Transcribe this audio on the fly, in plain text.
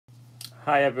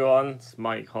Hi everyone, it's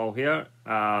Mike Hall here.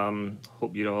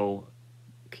 Hope you're all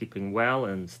keeping well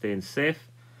and staying safe.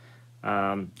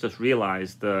 Just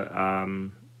realised that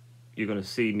you're going to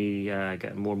see me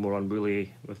getting more and more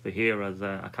unruly with the hair as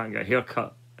I can't get a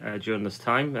haircut during this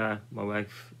time. My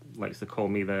wife likes to call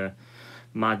me the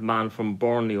madman from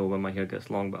Borneo when my hair gets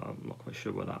long, but I'm not quite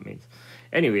sure what that means.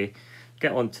 Anyway,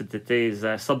 get on to today's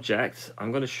subject.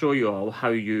 I'm going to show you all how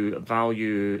you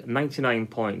value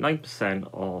 99.9%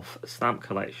 of stamp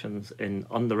collections in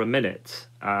under a minute.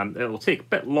 It will take a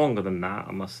bit longer than that,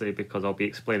 I must say, because I'll be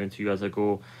explaining to you as I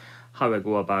go how I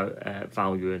go about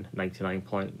valuing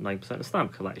 99.9% of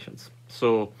stamp collections.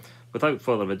 So without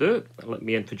further ado, let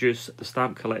me introduce the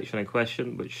stamp collection in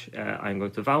question, which I'm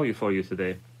going to value for you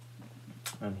today.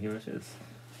 And here it is.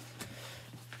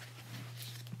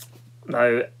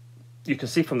 Now, you can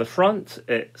see from the front,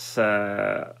 it's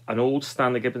an old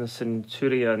Stanley Gibbons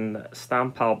Centurion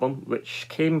stamp album, which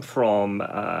came from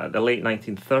the late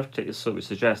 1930s, so we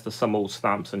suggest there's some old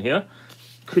stamps in here.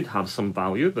 Could have some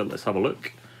value, but let's have a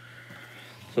look.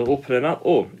 So opening up,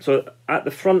 so at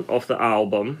the front of the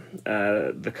album,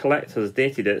 the collector's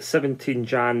dated it 17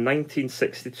 Jan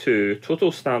 1962,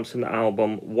 total stamps in the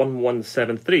album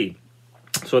 1173.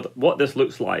 So what this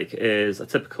looks like is a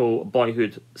typical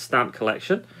boyhood stamp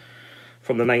collection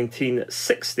from the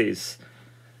 1960s,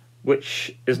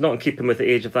 which is not in keeping with the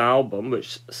age of the album,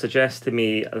 which suggests to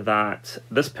me that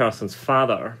this person's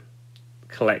father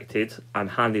collected and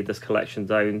handed this collection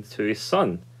down to his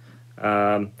son.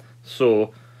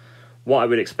 So what I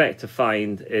would expect to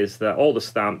find is that all the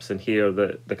stamps in here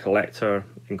that the collector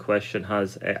in question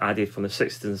has added from the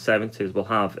 60s and 70s will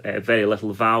have very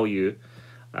little value.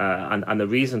 And the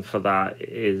reason for that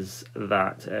is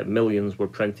that millions were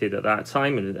printed at that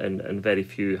time and very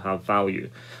few have value.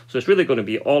 So it's really going to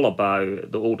be all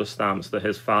about the older stamps that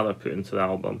his father put into the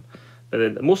album.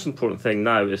 But the most important thing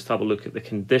now is to have a look at the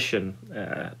condition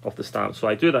of the stamp. So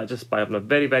I do that just by having a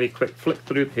very, very quick flick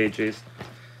through pages,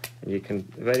 and you can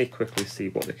very quickly see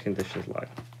what the condition's like.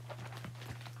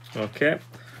 Okay.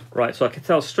 Right, so I can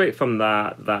tell straight from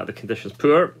that the condition's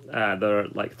poor. They're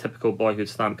like typical boyhood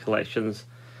stamp collections.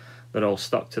 They're all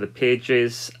stuck to the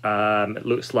pages. It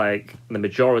looks like the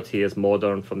majority is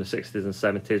modern from the 60s and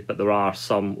 70s, but there are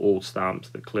some old stamps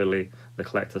that clearly the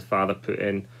collector's father put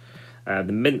in. The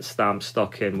mint stamp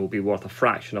stuck in will be worth a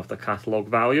fraction of the catalogue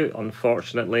value,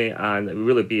 unfortunately, and it will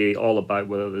really be all about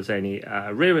whether there's any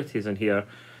rarities in here,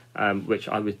 which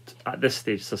I would at this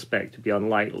stage suspect to be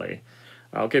unlikely.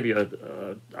 I'll give you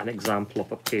an example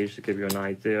of a page to give you an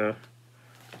idea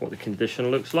what the condition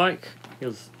looks like.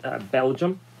 Here's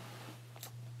Belgium.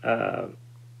 As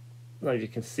you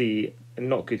can see, in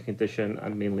not good condition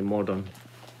and mainly modern.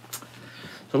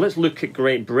 So let's look at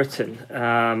Great Britain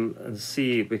and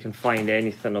see if we can find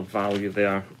anything of value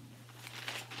there.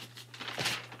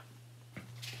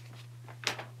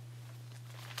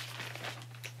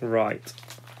 Right.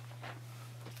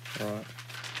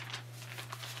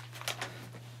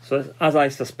 So as I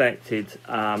suspected,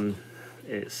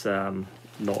 it's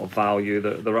not of value.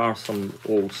 There are some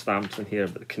old stamps in here,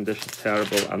 but the condition's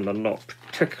terrible and they're not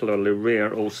particularly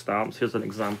rare old stamps. Here's an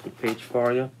example page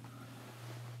for you.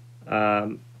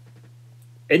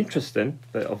 Interesting,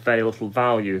 but of very little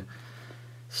value.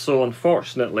 So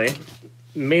unfortunately,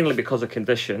 mainly because of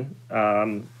condition,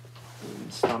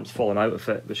 stamps falling out of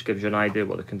it, which gives you an idea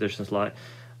what the condition's like.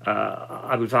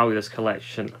 I would value this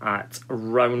collection at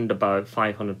around about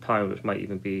 £500, which might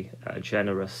even be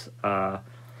generous.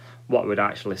 What I would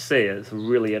actually say is a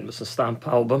really interesting stamp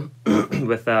album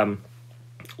with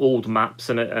old maps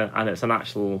in it, and it's an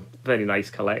actual very nice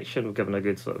collection. We've given a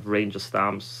good sort of range of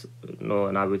stamps,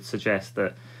 and I would suggest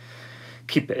that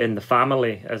keep it in the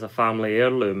family as a family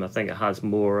heirloom. I think it has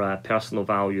more personal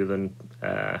value than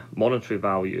monetary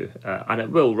value, and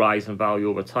it will rise in value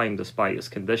over time despite its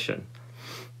condition.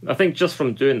 I think just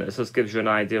from doing this gives you an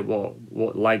idea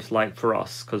what life's like for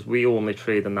us, because we only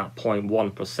trade in that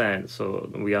 0.1%,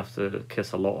 so we have to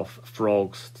kiss a lot of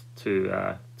frogs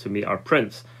to meet our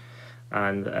prints,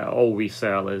 and all we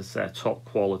sell is top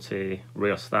quality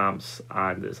rare stamps,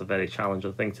 and it's a very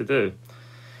challenging thing to do.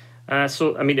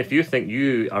 So, I mean, if you think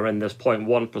you are in this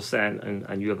 0.1%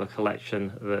 and you have a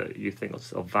collection that you think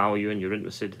is of value and you're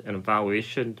interested in a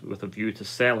valuation with a view to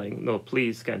selling,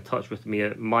 please get in touch with me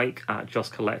at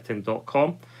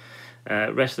mike@justcollecting.com.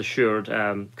 Rest assured,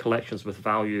 collections with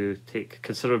value take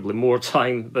considerably more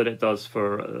time than it does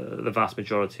for the vast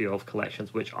majority of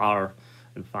collections, which are,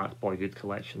 in fact, boyhood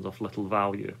collections of little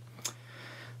value.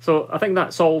 So I think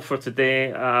that's all for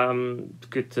today.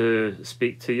 Good to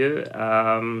speak to you.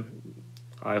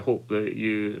 I hope that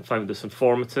you found this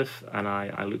informative, and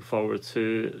I look forward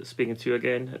to speaking to you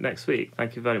again next week.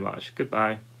 Thank you very much.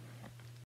 Goodbye.